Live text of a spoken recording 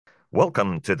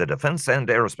Welcome to the Defense and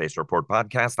Aerospace Report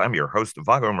podcast. I'm your host,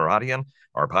 Vago Muradian.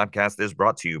 Our podcast is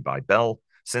brought to you by Bell.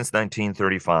 Since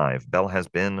 1935, Bell has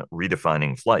been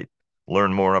redefining flight.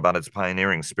 Learn more about its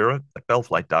pioneering spirit at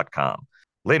bellflight.com.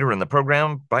 Later in the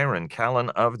program, Byron Callan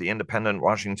of the independent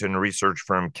Washington research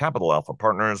firm Capital Alpha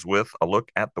Partners with a look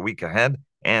at the week ahead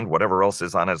and whatever else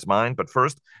is on his mind. But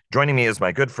first, joining me is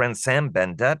my good friend Sam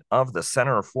Bendett of the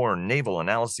Center for Naval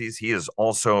Analyses. He is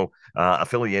also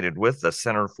affiliated with the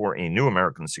Center for a New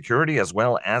American Security, as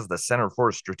well as the Center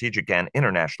for Strategic and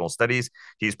International Studies.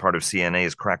 He's part of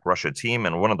CNA's Crack Russia team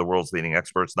and one of the world's leading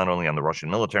experts, not only on the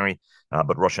Russian military,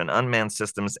 but Russian unmanned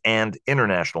systems and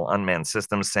international unmanned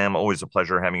systems. Sam, always a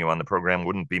pleasure having you on the program.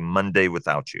 Wouldn't be Monday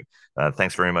without you.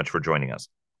 Thanks very much for joining us.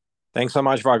 Thanks so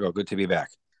much, Vago. Good to be back.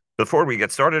 Before we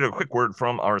get started, a quick word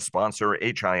from our sponsor.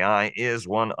 HII is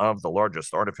one of the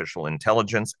largest artificial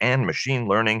intelligence and machine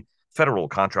learning federal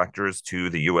contractors to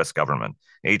the U.S. government.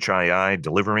 HII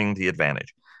delivering the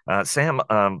advantage. Sam,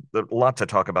 a lot to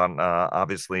talk about.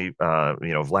 Obviously,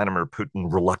 Vladimir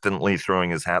Putin reluctantly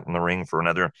throwing his hat in the ring for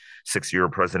another 6-year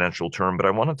presidential term. But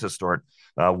I wanted to start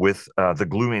with the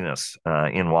gloominess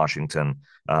in Washington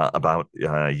about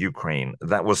Ukraine.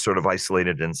 That was sort of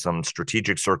isolated in some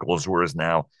strategic circles, whereas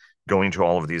now going to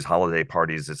all of these holiday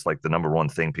parties, it's like the number one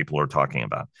thing people are talking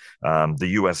about. The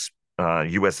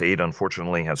U.S. aid,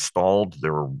 unfortunately, has stalled.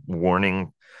 There were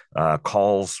warning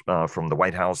calls from the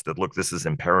White House that, look, this is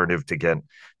imperative to get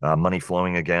money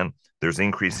flowing again. There's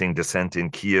increasing dissent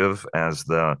in Kyiv as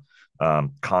the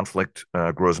conflict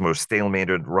grows more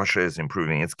stalemated. Russia is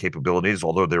improving its capabilities,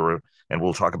 although there were, and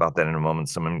we'll talk about that in a moment,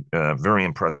 some very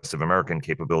impressive American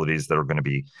capabilities that are going to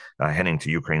be heading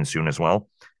to Ukraine soon as well.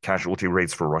 Casualty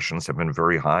rates for Russians have been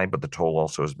very high, but the toll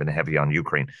also has been heavy on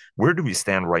Ukraine. Where do we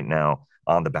stand right now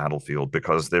on the battlefield?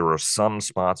 Because there are some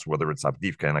spots, whether it's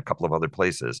Avdiivka and a couple of other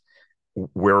places,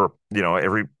 where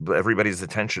everybody's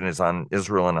attention is on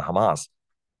Israel and Hamas.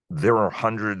 There are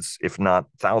hundreds, if not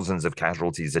thousands, of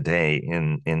casualties a day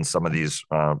in some of these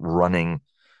running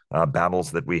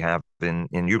battles that we have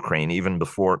in Ukraine, even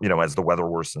before, as the weather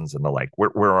worsens and the like.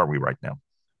 Where are we right now?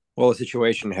 Well, the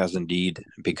situation has indeed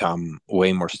become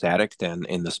way more static than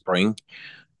in the spring.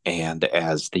 And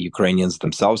as the Ukrainians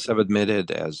themselves have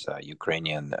admitted, as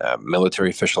Ukrainian military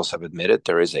officials have admitted,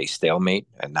 there is a stalemate,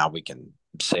 and now we can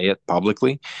say it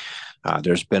publicly.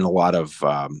 There's been a lot of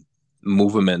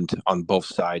movement on both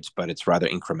sides, but it's rather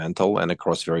incremental and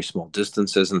across very small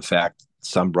distances. In fact,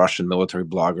 some Russian military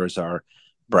bloggers are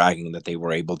bragging that they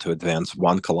were able to advance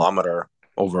 1 kilometer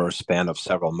over a span of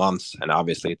several months, and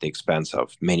obviously at the expense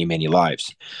of many, many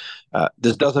lives.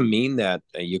 This doesn't mean that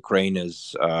Ukraine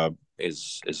is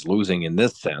losing in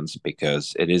this sense,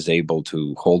 because it is able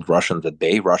to hold Russians at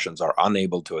bay. Russians are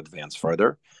unable to advance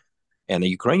further, and the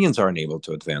Ukrainians are unable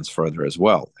to advance further as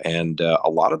well. And a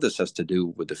lot of this has to do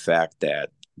with the fact that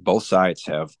both sides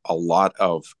have a lot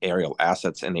of aerial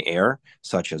assets in the air,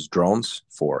 such as drones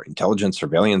for intelligence,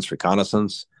 surveillance,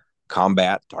 reconnaissance,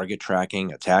 combat, target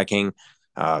tracking, attacking,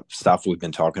 stuff we've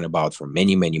been talking about for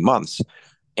many, many months.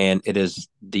 And it is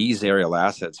these aerial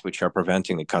assets which are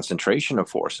preventing the concentration of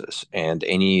forces and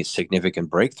any significant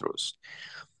breakthroughs.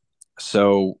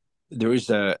 So there is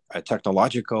a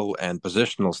technological and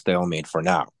positional stalemate for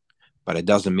now, but it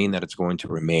doesn't mean that it's going to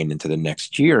remain into the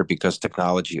next year, because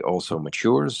technology also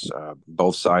matures.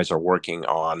 Both sides are working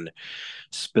on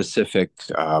specific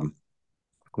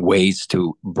ways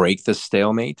to break this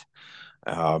stalemate,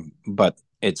 but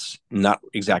it's not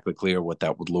exactly clear what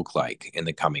that would look like in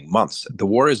the coming months. The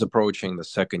war is approaching the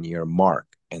 2nd-year mark,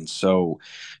 and so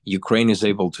Ukraine is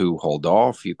able to hold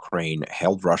off. Ukraine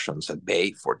held Russians at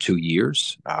bay for 2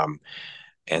 years,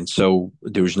 and so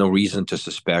there's no reason to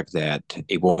suspect that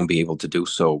it won't be able to do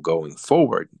so going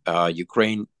forward.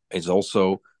 Ukraine is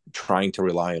also trying to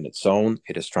rely on its own.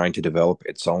 It is trying to develop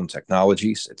its own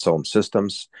technologies, its own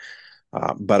systems,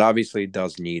 but obviously it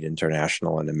does need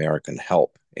international and American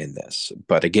help in this.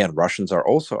 But again, Russians are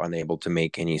also unable to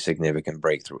make any significant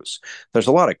breakthroughs. There's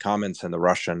a lot of comments in the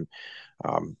Russian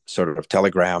sort of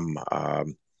telegram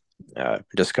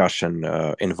discussion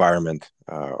environment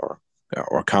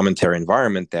or commentary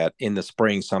environment that in the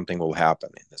spring something will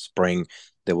happen. In the spring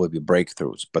there will be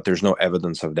breakthroughs, but there's no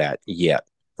evidence of that yet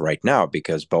right now,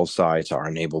 because both sides are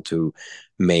unable to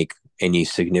make any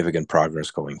significant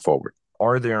progress going forward.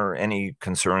 Are there any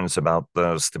concerns about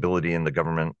the stability in the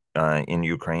government in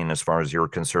Ukraine as far as you're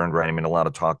concerned, right? I mean, a lot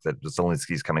of talk that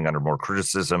Zelensky's coming under more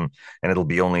criticism, and it'll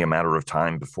be only a matter of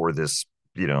time before this,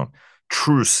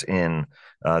 truce in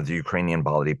the Ukrainian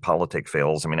body politic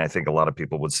fails. I mean, I think a lot of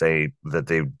people would say that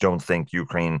they don't think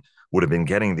Ukraine would have been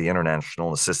getting the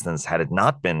international assistance had it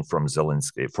not been from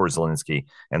Zelensky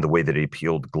and the way that he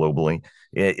appealed globally.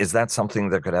 Is that something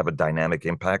that could have a dynamic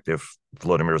impact if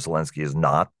Volodymyr Zelensky is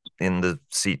not in the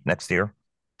seat next year?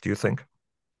 Do you think?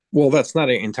 Well, that's not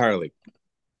entirely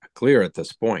clear at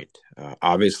this point.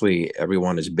 Obviously,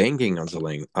 everyone is banking on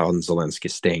Zelensky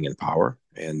staying in power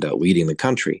and leading the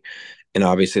country. And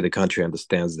obviously, the country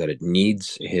understands that it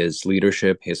needs his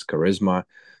leadership, his charisma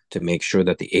to make sure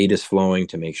that the aid is flowing,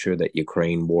 to make sure that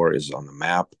Ukraine war is on the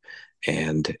map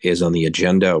and is on the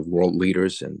agenda of world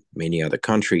leaders and many other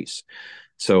countries.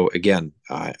 So again,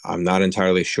 I'm not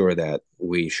entirely sure that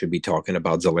we should be talking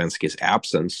about Zelensky's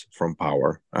absence from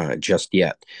power just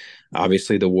yet.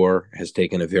 Obviously, the war has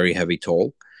taken a very heavy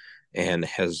toll and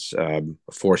has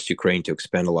forced Ukraine to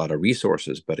expend a lot of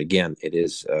resources. But again, it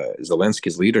is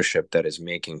Zelensky's leadership that is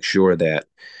making sure that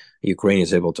Ukraine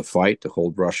is able to fight, to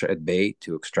hold Russia at bay,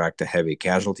 to extract a heavy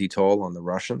casualty toll on the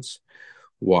Russians,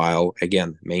 while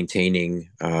again maintaining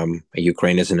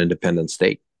Ukraine as an independent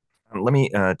state. Let me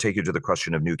take you to the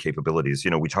question of new capabilities.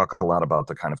 We talk a lot about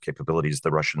the kind of capabilities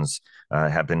the Russians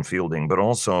have been fielding, but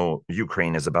also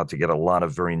Ukraine is about to get a lot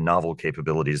of very novel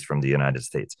capabilities from the United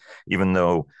States. Even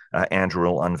though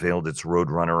Anduril unveiled its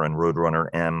Roadrunner and Roadrunner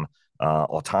M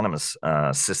autonomous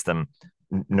system,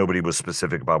 nobody was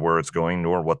specific about where it's going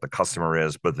nor what the customer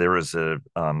is, but there is a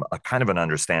kind of an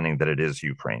understanding that it is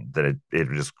Ukraine, that it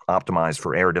is optimized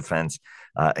for air defense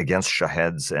against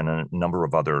Shaheds and a number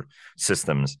of other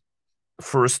systems.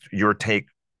 First, your take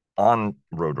on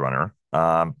Roadrunner,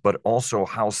 but also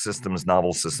how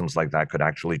novel systems like that could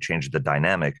actually change the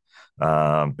dynamic,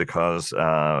 because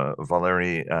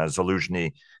Valery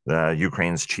Zaluzhny,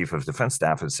 Ukraine's chief of defense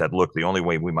staff, has said, look, the only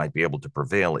way we might be able to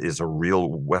prevail is a real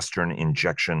Western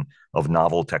injection of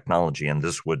novel technology, and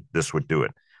this would do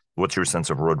it. What's your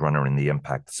sense of Roadrunner and the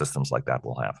impact systems like that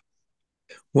will have?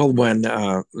 Well, when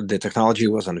the technology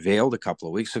was unveiled a couple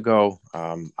of weeks ago,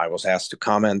 I was asked to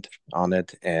comment on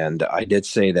it, and I did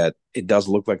say that it does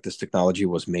look like this technology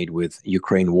was made with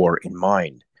Ukraine war in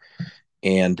mind.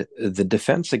 And the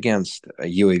defense against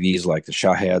UAVs like the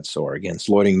Shaheds or against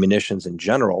loitering munitions in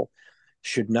general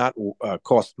should not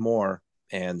cost more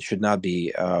and should not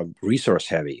be resource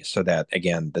heavy, so that,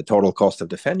 again, the total cost of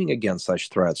defending against such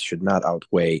threats should not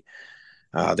outweigh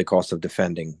the cost of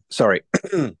defending. Sorry.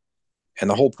 And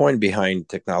the whole point behind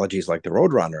technologies like the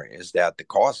Roadrunner is that the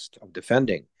cost of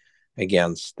defending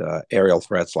against aerial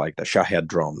threats like the Shahed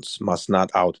drones must not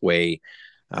outweigh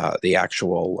the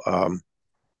actual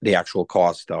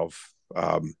cost of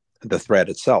the threat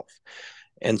itself.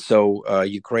 And so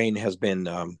Ukraine has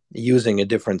been using a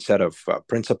different set of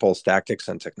principles, tactics,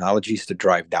 and technologies to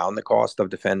drive down the cost of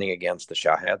defending against the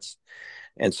Shaheds.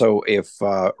 And so if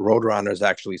Roadrunner is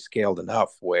actually scaled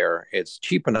enough where it's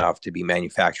cheap enough to be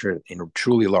manufactured in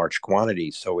truly large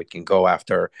quantities, so it can go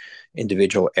after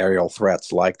individual aerial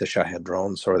threats like the Shahed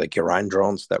drones or the Kiran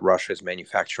drones that Russia is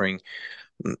manufacturing,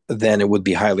 then it would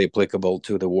be highly applicable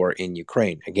to the war in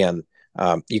Ukraine. Again,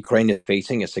 Ukraine is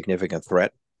facing a significant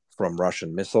threat from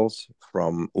Russian missiles,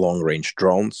 from long-range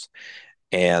drones,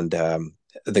 and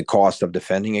the cost of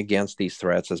defending against these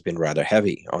threats has been rather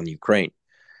heavy on Ukraine.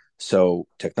 So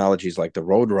technologies like the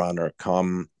Roadrunner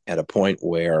come at a point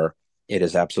where it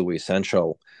is absolutely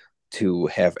essential to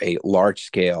have a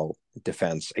large-scale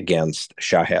defense against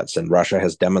Shaheds. And Russia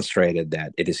has demonstrated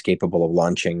that it is capable of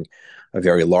launching a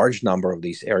very large number of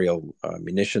these aerial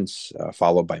munitions,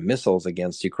 followed by missiles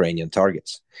against Ukrainian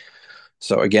targets.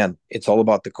 So again, it's all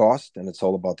about the cost and it's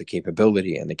all about the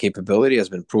capability. And the capability has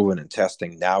been proven in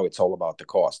testing. Now it's all about the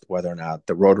cost, whether or not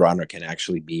the Roadrunner can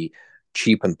actually be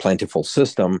cheap and plentiful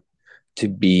system to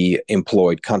be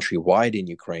employed countrywide in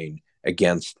Ukraine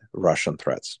against Russian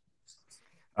threats.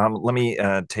 Let me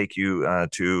take you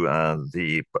to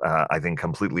the, I think,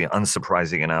 completely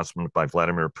unsurprising announcement by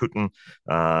Vladimir Putin,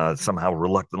 somehow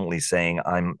reluctantly saying,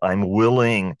 I'm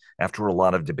willing, after a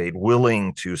lot of debate,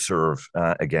 willing to serve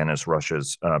again as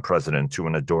Russia's president to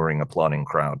an adoring, applauding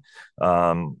crowd.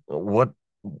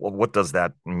 What does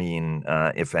that mean,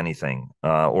 if anything?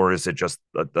 Or is it just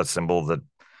a symbol that,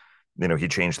 he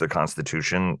changed the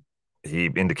constitution? He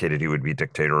indicated he would be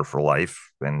dictator for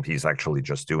life, and he's actually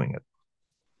just doing it.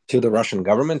 To the Russian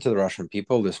government, to the Russian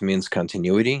people, this means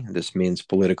continuity. This means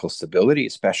political stability,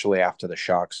 especially after the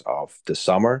shocks of the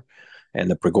summer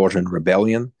and the Prigozhin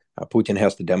rebellion. Putin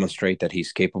has to demonstrate that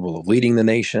he's capable of leading the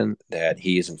nation, that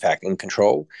he is in fact in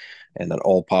control, and that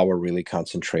all power really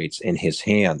concentrates in his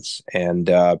hands. And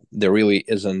there really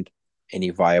isn't any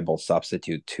viable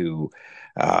substitute to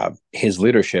his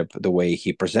leadership, the way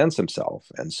he presents himself.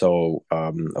 And so,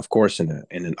 of course, in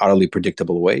an utterly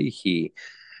predictable way, he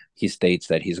he states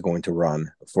that he's going to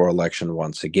run for election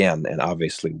once again and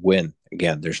obviously win.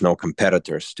 Again, there's no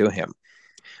competitors to him.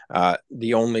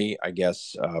 The only, I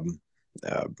guess,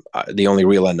 the only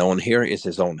real unknown here is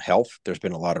his own health. There's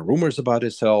been a lot of rumors about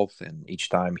his health, and each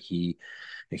time he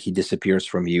disappears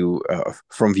from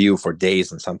view for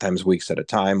days and sometimes weeks at a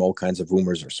time. All kinds of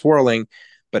rumors are swirling.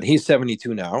 But he's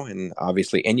 72 now, and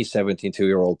obviously any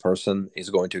 72-year-old person is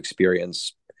going to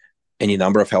experience any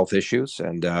number of health issues.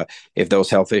 And if those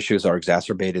health issues are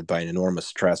exacerbated by an enormous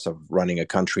stress of running a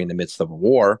country in the midst of a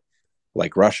war,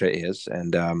 like Russia is,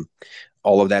 and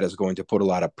all of that is going to put a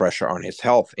lot of pressure on his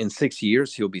health. In 6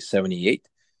 years, he'll be 78.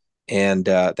 And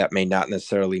that may not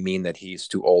necessarily mean that he's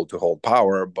too old to hold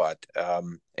power. But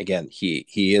again,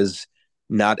 he is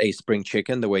not a spring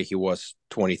chicken the way he was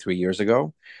 23 years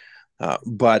ago.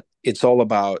 But it's all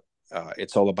about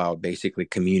basically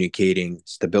communicating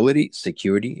stability,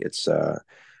 security.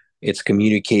 It's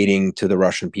communicating to the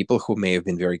Russian people who may have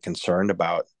been very concerned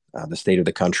about the state of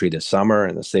the country this summer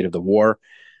and the state of the war,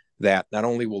 that not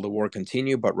only will the war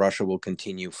continue, but Russia will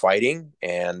continue fighting,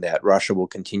 and that Russia will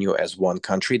continue as one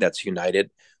country that's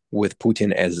united with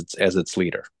Putin as its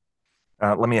leader.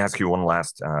 Let me ask you one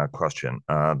last question.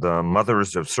 The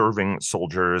Mothers of Serving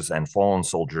Soldiers and Fallen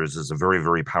Soldiers is a very,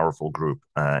 very powerful group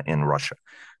in Russia.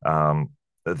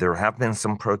 There have been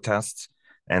some protests,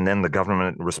 and then the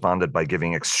government responded by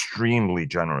giving extremely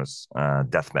generous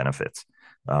death benefits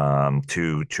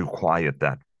to quiet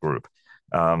that group.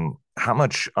 How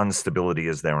much instability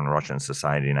is there in Russian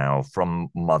society now from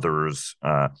mothers?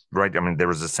 Right? I mean, there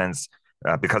was a sense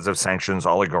because of sanctions,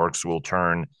 oligarchs will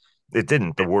turn. It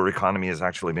didn't. The war economy has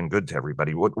actually been good to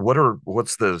everybody.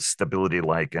 What's the stability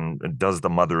like, and does the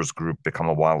mothers group become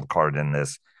a wild card in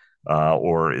this,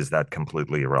 or is that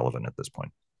completely irrelevant at this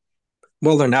point?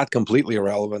 Well, they're not completely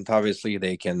irrelevant. Obviously,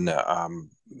 they can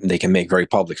make very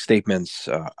public statements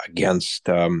against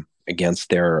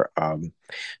their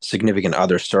significant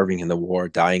others serving in the war,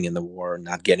 dying in the war,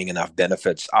 not getting enough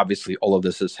benefits. Obviously, all of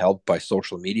this is helped by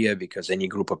social media, because any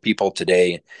group of people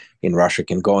today in Russia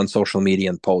can go on social media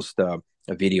and post a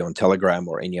video on Telegram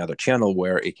or any other channel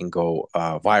where it can go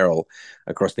viral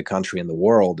across the country and the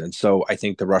world. And so I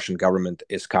think the Russian government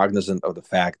is cognizant of the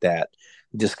fact that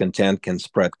discontent can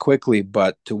spread quickly,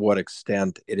 but to what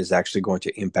extent it is actually going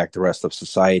to impact the rest of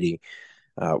society,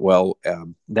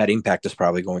 that impact is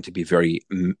probably going to be very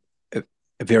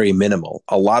minimal.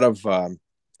 A lot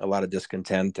of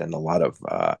discontent and a lot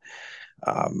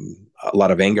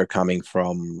of anger coming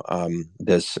from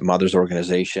this mothers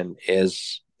organization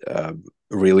is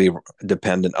really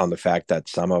dependent on the fact that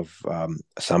some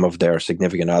of their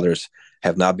significant others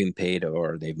have not been paid,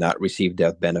 or they've not received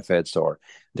death benefits, or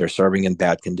they're serving in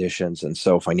bad conditions. And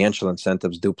so financial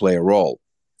incentives do play a role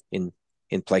in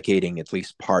placating at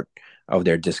least part of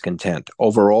their discontent.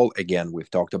 Overall, again, we've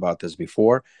talked about this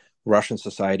before, Russian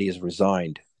society is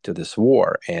resigned to this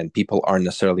war, and people aren't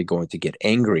necessarily going to get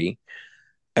angry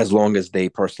as long as they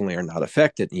personally are not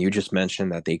affected. And you just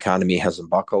mentioned that the economy hasn't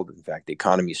buckled. In fact, the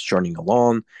economy is churning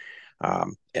along.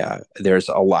 There's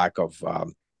a lack of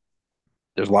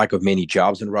many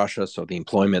jobs in Russia, so the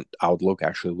employment outlook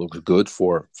actually looks good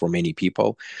for many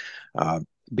people,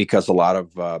 because a lot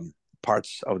of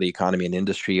parts of the economy and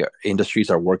industries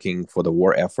are working for the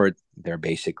war effort. They're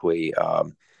basically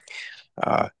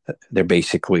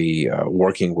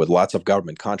working with lots of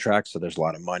government contracts, so there's a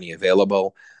lot of money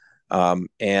available.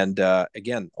 And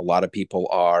again, a lot of people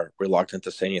are reluctant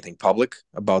to say anything public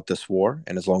about this war.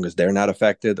 And as long as they're not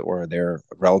affected, or their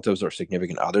relatives or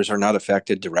significant others are not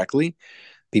affected directly,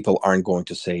 people aren't going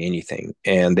to say anything.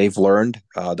 And they've learned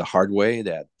the hard way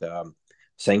that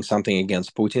saying something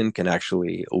against Putin can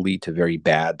actually lead to very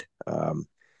bad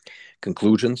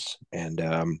conclusions. And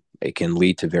it can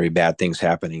lead to very bad things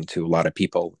happening to a lot of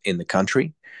people in the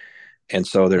country. And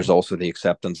so there's also the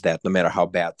acceptance that no matter how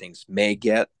bad things may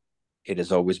get, it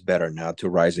is always better not to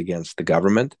rise against the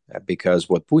government, because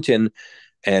what Putin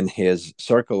and his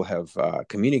circle have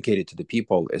communicated to the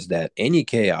people is that any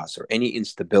chaos or any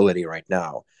instability right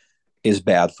now is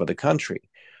bad for the country.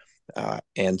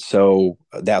 And so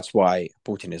that's why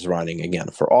Putin is running again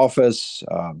for office.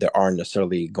 There aren't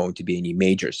necessarily going to be any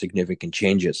major significant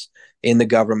changes in the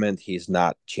government. He's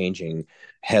not changing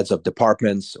heads of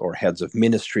departments or heads of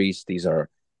ministries. These are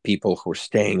people who are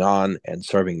staying on and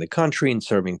serving the country and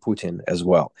serving Putin as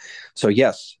well. So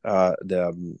yes,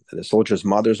 the Soldiers'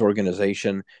 Mothers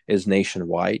organization is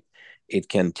nationwide. It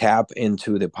can tap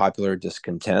into the popular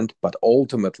discontent, but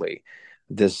ultimately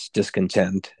this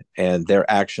discontent and their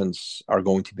actions are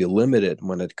going to be limited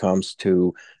when it comes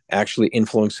to actually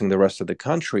influencing the rest of the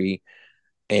country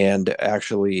and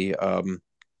actually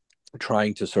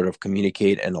trying to sort of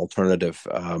communicate an alternative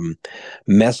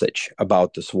message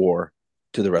about this war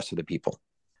to the rest of the people.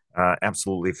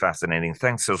 Absolutely fascinating.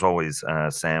 Thanks as always,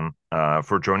 Sam,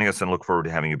 for joining us, and look forward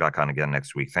to having you back on again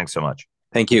next week. Thanks so much.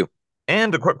 Thank you.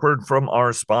 And a quick word from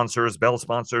our sponsors. Bell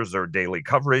sponsors our daily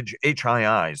coverage.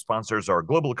 HII sponsors our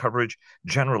global coverage.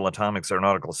 General Atomics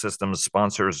Aeronautical Systems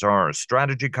sponsors our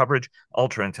strategy coverage.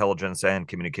 Ultra Intelligence and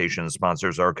Communications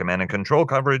sponsors our command and control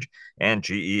coverage. And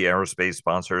GE Aerospace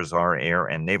sponsors our air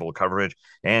and naval coverage.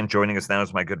 And joining us now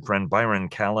is my good friend Byron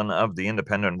Callan of the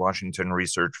independent Washington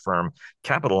research firm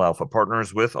Capital Alpha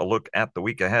Partners, with a look at the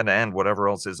week ahead and whatever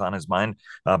else is on his mind.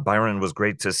 Byron, was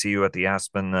great to see you at the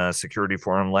Aspen Security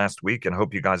Forum last week, and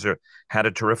hope you guys had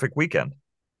a terrific weekend.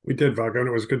 We did, Vago, and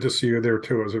it was good to see you there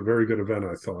too. It was a very good event,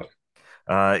 I thought.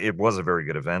 It was a very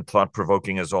good event, thought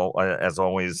provoking as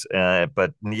always,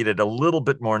 but needed a little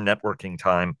bit more networking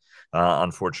time.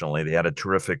 Unfortunately, they had a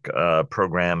terrific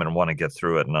program and want to get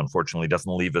through it, and unfortunately,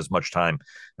 doesn't leave as much time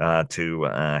to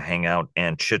hang out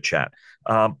and chit chat.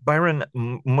 Byron,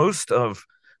 most of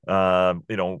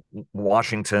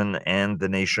Washington and the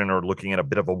nation are looking at a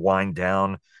bit of a wind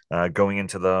down going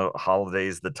into the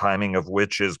holidays, the timing of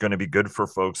which is going to be good for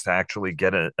folks to actually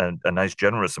get a nice,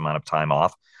 generous amount of time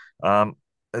off. Um,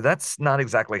 that's not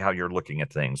exactly how you're looking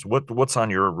at things. What's on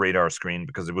your radar screen?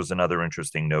 Because it was another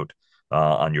interesting note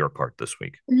on your part this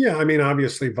week. Yeah, I mean,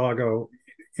 obviously, Vago,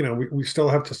 we still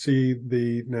have to see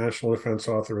the National Defense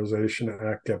Authorization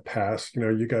Act get passed.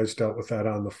 You guys dealt with that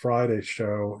on the Friday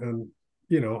show. And,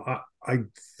 I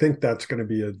think that's going to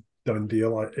be a done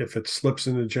deal. If it slips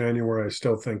into January, I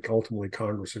still think ultimately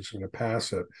Congress is going to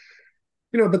pass it.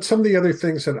 But some of the other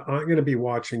things that I'm going to be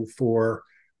watching for,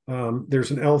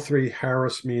 there's an L3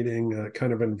 Harris meeting,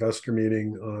 kind of investor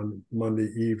meeting on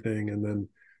Monday evening, and then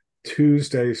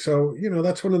Tuesday. So,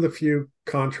 that's one of the few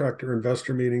contractor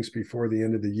investor meetings before the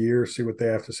end of the year, see what they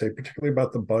have to say, particularly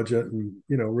about the budget and,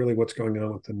 really what's going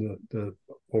on within the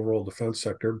overall defense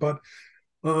sector. But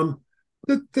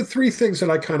the three things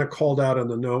that I kind of called out in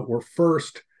the note were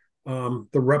first, the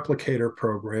replicator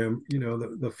program,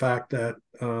 the fact that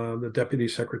the Deputy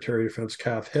Secretary of Defense,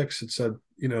 Kath Hicks, had said,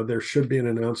 there should be an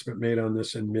announcement made on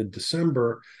this in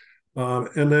mid-December.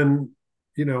 And then,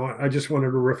 I just wanted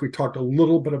to riff. We talked a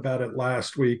little bit about it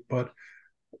last week, but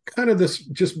kind of this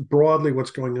just broadly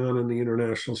what's going on in the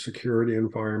international security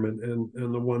environment.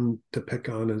 And the one to pick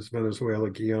on is Venezuela,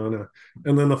 Guyana.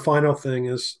 And then the final thing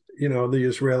is, the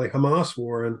Israeli-Hamas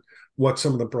war and what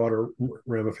some of the broader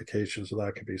ramifications of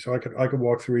that could be. So I could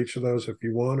walk through each of those if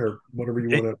you want, or whatever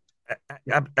you want to.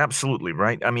 Absolutely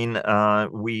right. I mean,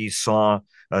 we saw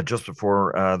just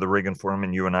before the Reagan Forum,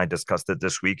 and you and I discussed it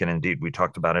this week, and indeed we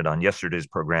talked about it on yesterday's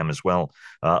program as well.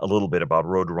 A little bit about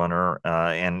Roadrunner,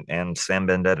 and Sam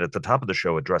Bendett at the top of the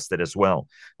show addressed it as well.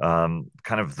 Kind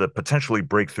of the potentially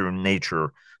breakthrough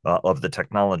nature of the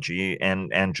technology,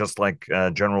 and just like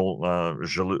General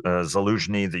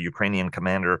Zaluzhny, the Ukrainian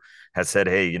commander, has said,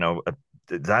 hey,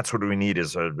 that's what we need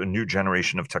is a new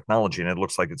generation of technology, and it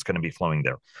looks like it's going to be flowing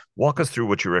there. Walk us through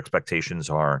what your expectations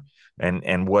are,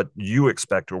 and what you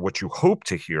expect or what you hope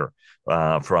to hear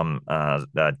from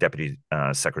Deputy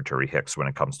Secretary Hicks when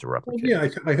it comes to replication. Yeah,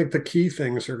 I think the key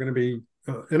things are going to be,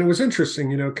 and it was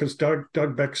interesting, because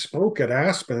Doug Beck spoke at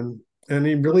Aspen, and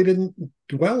he really didn't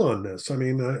dwell on this. I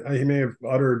mean, he may have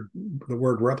uttered the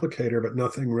word replicator, but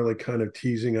nothing really kind of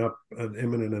teasing up an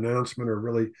imminent announcement or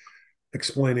really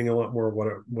explaining a lot more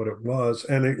what it was.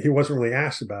 And he wasn't really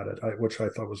asked about it, which I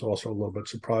thought was also a little bit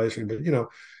surprising. But,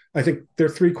 I think there are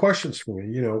three questions for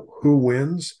me. Who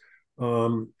wins? We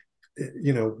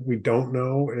don't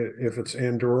know if it's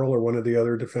Anduril or one of the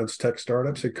other defense tech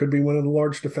startups. It could be one of the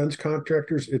large defense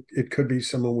contractors. It could be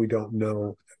someone we don't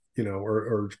know,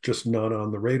 or just not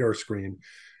on the radar screen.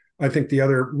 I think the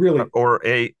other really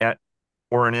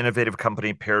or an innovative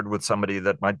company paired with somebody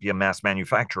that might be a mass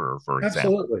manufacturer, for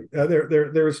example.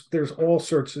 Absolutely. There's all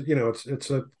sorts of, it's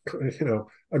a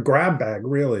grab bag,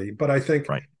 really. But I think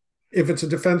right. If it's a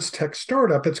defense tech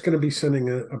startup, it's going to be sending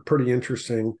a pretty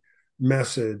interesting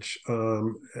message.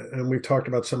 And we've talked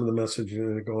about some of the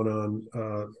messaging going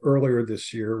on earlier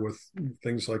this year with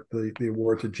things like the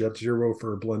award to Jet Zero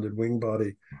for a blended wing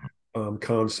body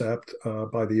concept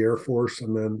by the Air Force,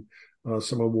 and then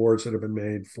some awards that have been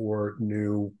made for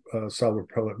new solid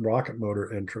propellant rocket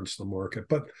motor entrants to the market.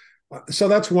 But so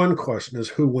that's one question: is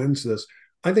who wins this?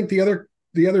 I think the other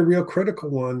real critical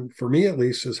one for me, at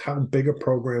least, is how big a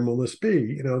program will this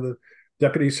be? The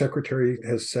Deputy Secretary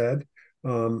has said,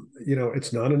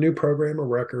 it's not a new program of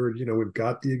record. We've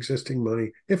got the existing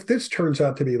money. If this turns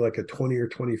out to be like a $20 or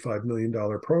 $25 million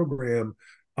program,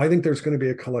 I think there's going to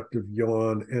be a collective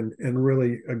yawn and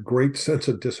really a great sense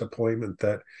of disappointment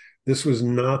that this was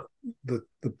not the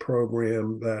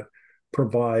program that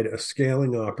provide a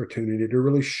scaling opportunity to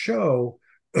really show,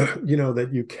 that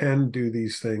you can do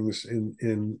these things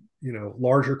in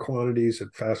larger quantities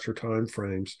at faster time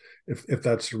frames if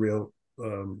that's the real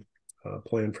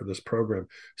plan for this program.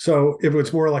 So if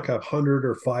it's more like $100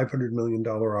 or $500 million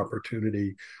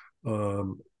opportunity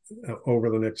over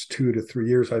the next 2 to 3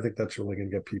 years, I think that's really going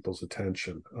to get people's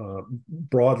attention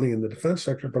broadly in the defense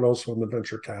sector, but also in the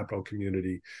venture capital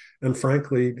community. And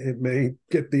frankly, it may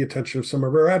get the attention of some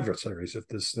of our adversaries if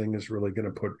this thing is really going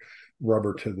to put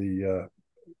rubber to the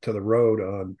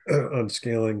road on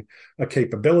scaling a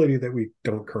capability that we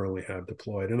don't currently have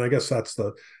deployed. And I guess that's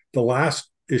the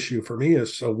last issue for me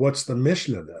is, so what's the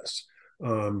mission of this?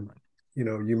 You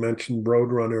mentioned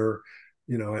Roadrunner.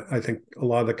 I think a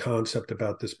lot of the concept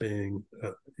about this being,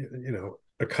 a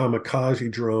kamikaze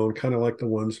drone, kind of like the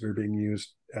ones that are being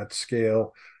used at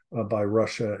scale by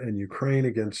Russia and Ukraine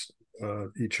against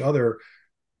each other.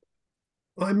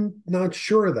 I'm not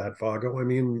sure of that, Vago. I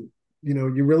mean,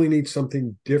 you really need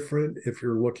something different if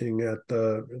you're looking at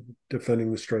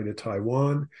defending the Strait of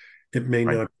Taiwan. It may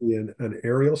Right. not be an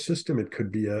aerial system. It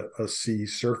could be a sea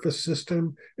surface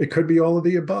system. It could be all of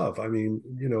the above. I mean,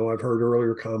 I've heard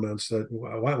earlier comments that,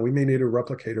 wow, we may need a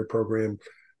replicator program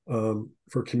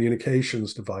for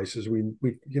communications devices. We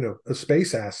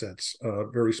space assets,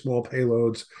 very small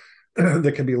payloads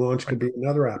that can be launched could be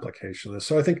another application of this.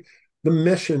 So I think the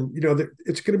mission,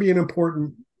 it's going to be an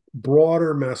important,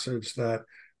 broader message that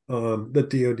that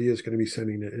DoD is going to be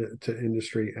sending to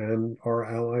industry and our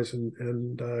allies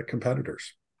and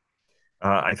competitors.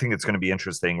 I think it's going to be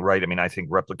interesting, right? I mean, I think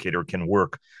Replicator can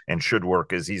work and should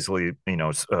work as easily,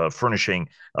 furnishing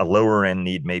a lower end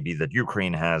need maybe that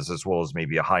Ukraine has, as well as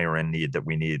maybe a higher end need that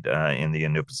we need in the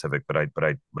Indo-Pacific. But I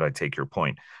take your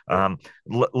point.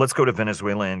 Let's go to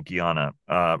Venezuela and Guyana,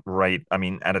 right? I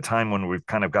mean, at a time when we've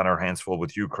kind of got our hands full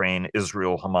with Ukraine,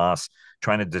 Israel, Hamas,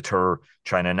 trying to deter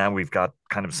China. Now we've got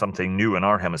kind of something new in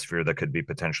our hemisphere that could be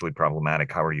potentially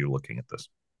problematic. How are you looking at this?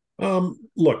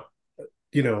 Look,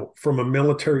 from a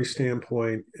military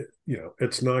standpoint,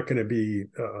 it's not going to be,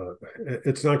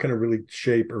 really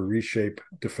shape or reshape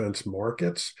defense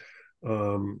markets.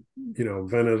 Guyana,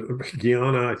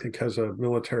 I think, has a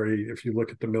military, if you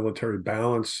look at the military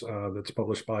balance that's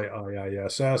published by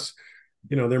IISS,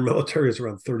 their military is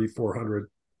around 3,400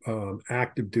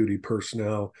 active duty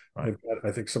personnel. Right. They've got,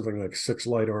 I think, something like 6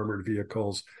 light armored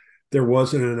vehicles. There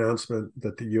was an announcement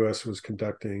that the U.S. was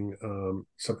conducting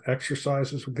some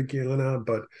exercises with the Guyana,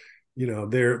 but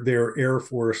their Air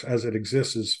Force, as it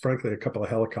exists, is frankly a couple of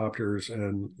helicopters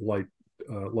and light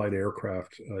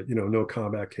aircraft. No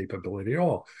combat capability at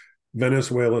all.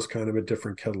 Venezuela is kind of a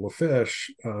different kettle of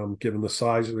fish, given the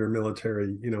size of their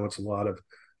military. It's a lot of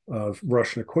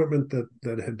Russian equipment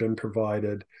that had been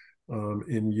provided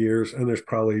in years, and there's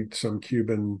probably some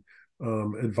Cuban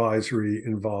advisory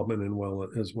involvement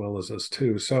as well as us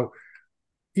too. So,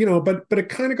 but it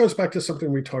kind of goes back to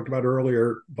something we talked about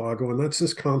earlier, Vago, and that's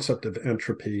this concept of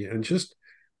entropy. And just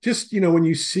when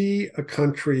you see a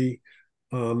country,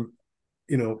 put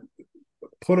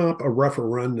up a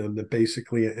referendum that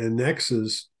basically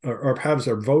annexes or has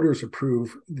their voters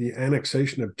approve the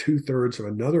annexation of 2/3 of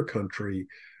another country,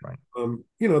 right.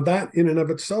 That in and of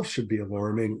itself should be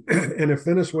alarming. And if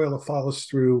Venezuela follows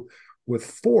through with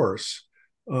force,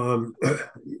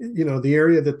 the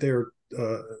area that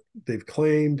they've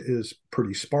claimed is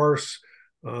pretty sparse.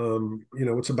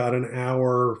 It's about an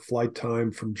hour flight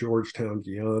time from Georgetown,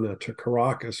 Guyana to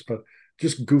Caracas, but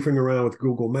just goofing around with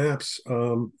Google Maps,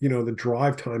 the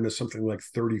drive time is something like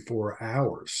 34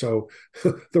 hours. So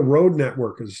the road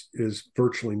network is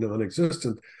virtually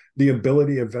non-existent. The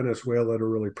ability of Venezuela to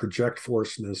really project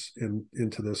force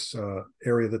into this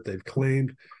area that they've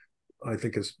claimed, I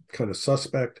think, is kind of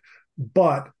suspect.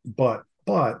 But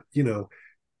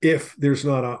if there's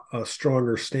not a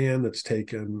stronger stand that's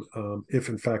taken, if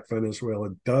in fact Venezuela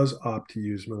does opt to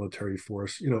use military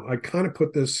force, I kind of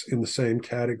put this in the same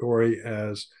category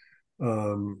as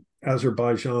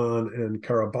Azerbaijan and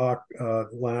Karabakh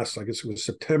last, I guess it was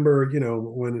September,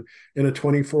 when in a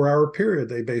 24-hour period,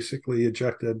 they basically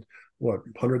ejected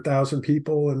 100,000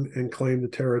 people and claimed the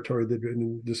territory they'd been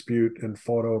in dispute and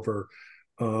fought over.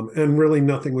 And really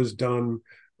nothing was done.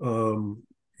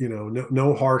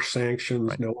 No harsh sanctions,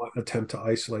 right. No attempt to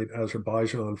isolate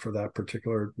Azerbaijan for that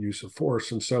particular use of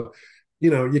force. And so,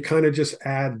 you kind of just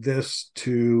add this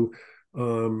to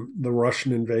the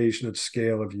Russian invasion at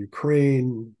scale of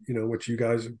Ukraine, which you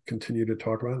guys continue to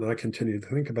talk about, and I continue to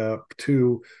think about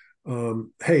too.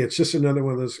 Hey, it's just another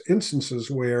one of those instances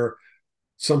where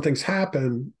something's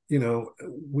happened.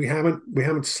 We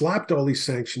haven't slapped all these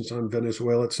sanctions on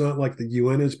Venezuela. It's not like the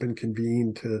UN has been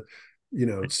convened to,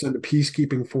 send a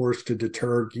peacekeeping force to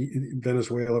deter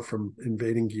Venezuela from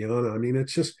invading Guyana. I mean,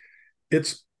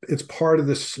 it's part of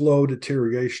this slow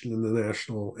deterioration in the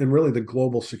national and really the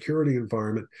global security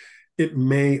environment. It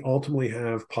may ultimately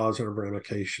have positive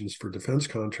ramifications for defense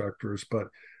contractors, but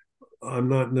I'm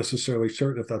not necessarily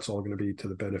certain if that's all going to be to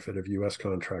the benefit of U.S.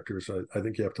 contractors. I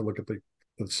think you have to look at the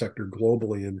sector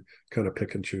globally and kind of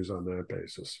pick and choose on that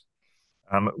basis.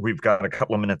 We've got a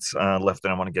couple of minutes left,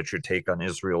 and I want to get your take on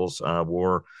Israel's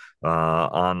war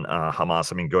on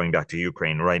Hamas. I mean, going back to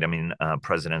Ukraine, right? I mean,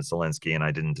 President Zelensky, and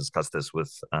I didn't discuss this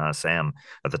with Sam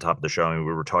at the top of the show. I mean,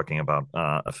 we were talking about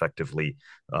effectively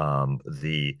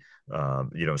the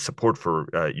support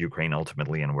for Ukraine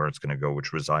ultimately and where it's going to go,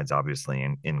 which resides obviously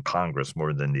in Congress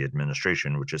more than the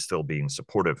administration, which is still being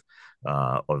supportive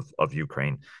of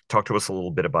Ukraine. Talk to us a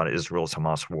little bit about Israel's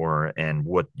Hamas war and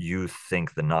what you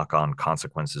think the knock-on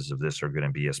consequences of this are going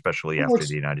to be, especially Well, after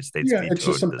the United States yeah, it's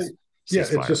just vetoed this something. Yeah,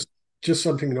 it's ceasefire. just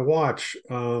something to watch.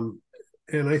 And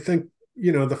I think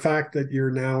the fact that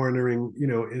you're now entering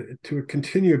to a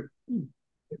continued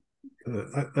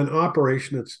an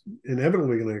operation that's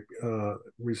inevitably going to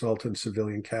result in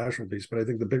civilian casualties. But I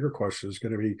think the bigger question is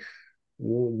going to be,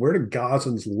 well, where do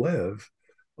Gazans live?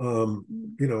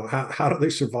 How do they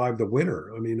survive the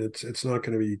winter? I mean, it's not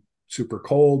going to be super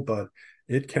cold, but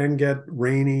it can get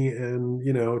rainy and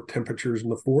temperatures in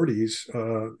the 40s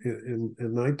in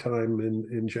nighttime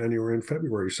in January and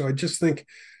February. So I just think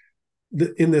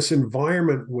that in this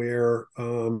environment where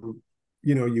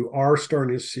you are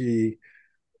starting to see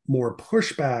more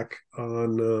pushback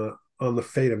on the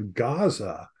fate of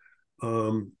Gaza.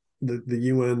 The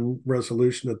UN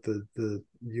resolution that the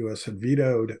U.S. had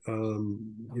vetoed.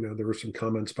 There were some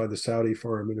comments by the Saudi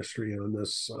Foreign Ministry on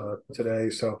this today.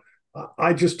 So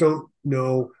I just don't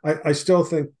know. I still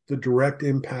think the direct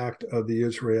impact of the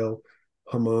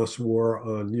Israel-Hamas war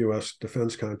on U.S.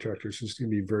 defense contractors is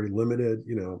going to be very limited.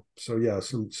 So yeah,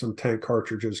 some tank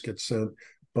cartridges get sent,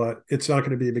 but it's not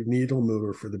going to be a big needle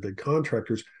mover for the big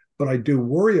contractors. But I do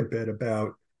worry a bit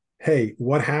about, hey,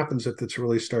 what happens if this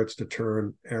really starts to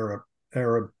turn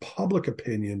Arab public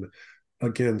opinion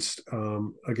against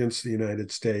the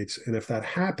United States? And if that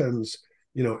happens,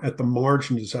 at the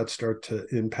margin, does that start to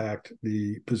impact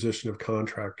the position of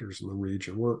contractors in the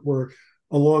region? We're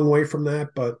a long way from that,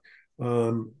 but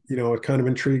it kind of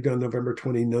intrigued on November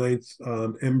 29th.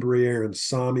 Embraer and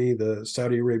Sami, the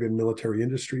Saudi Arabian military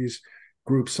industries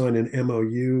group, signed an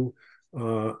MOU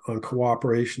on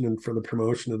cooperation and for the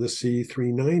promotion of the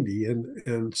C-390.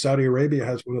 And Saudi Arabia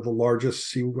has one of the largest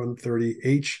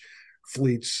C-130H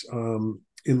fleets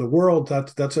in the world.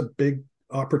 That's a big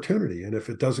opportunity. And if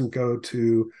it doesn't go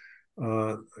to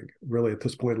really at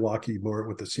this point Lockheed Martin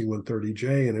with the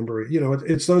C-130J and Embraer,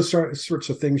 it's those sorts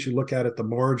of things you look at the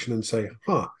margin and say,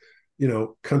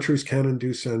 countries can and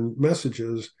do send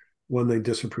messages when they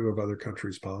disapprove of other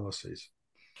countries' policies.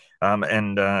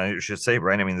 And you should say,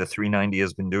 right? I mean, the 390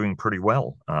 has been doing pretty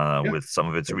well with some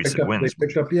of its recent wins. They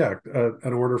picked up,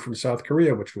 an order from South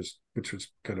Korea, which was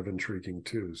kind of intriguing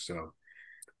too. So,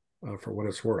 for what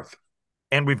it's worth.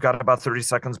 And we've got about 30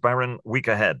 seconds, Byron. Week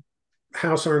ahead.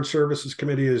 House Armed Services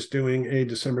Committee is doing a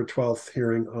December 12th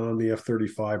hearing on the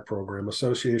F-35 program.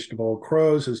 Association of Old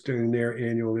Crows is doing their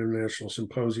annual international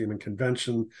symposium and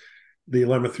convention the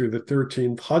 11th through the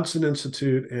 13th. Hudson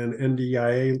Institute and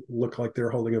NDIA look like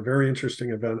they're holding a very interesting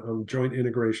event on joint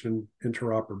integration and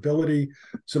interoperability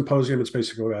symposium. It's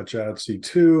basically about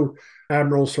JADC2.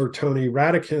 Admiral Sir Tony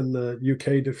Radakin, the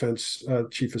UK Defence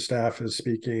Chief of Staff, is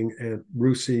speaking at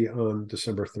RUSI on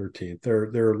December 13th.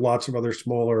 There are lots of other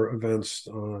smaller events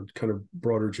on kind of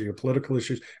broader geopolitical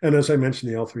issues. And as I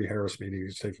mentioned, the L3 Harris meeting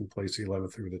is taking place the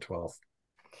 11th through the 12th.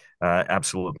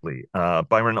 Absolutely.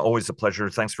 Byron, always a pleasure.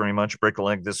 Thanks very much. Break a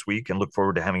leg this week and look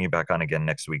forward to having you back on again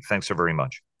next week. Thanks so very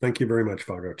much. Thank you very much,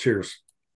 Vago. Cheers.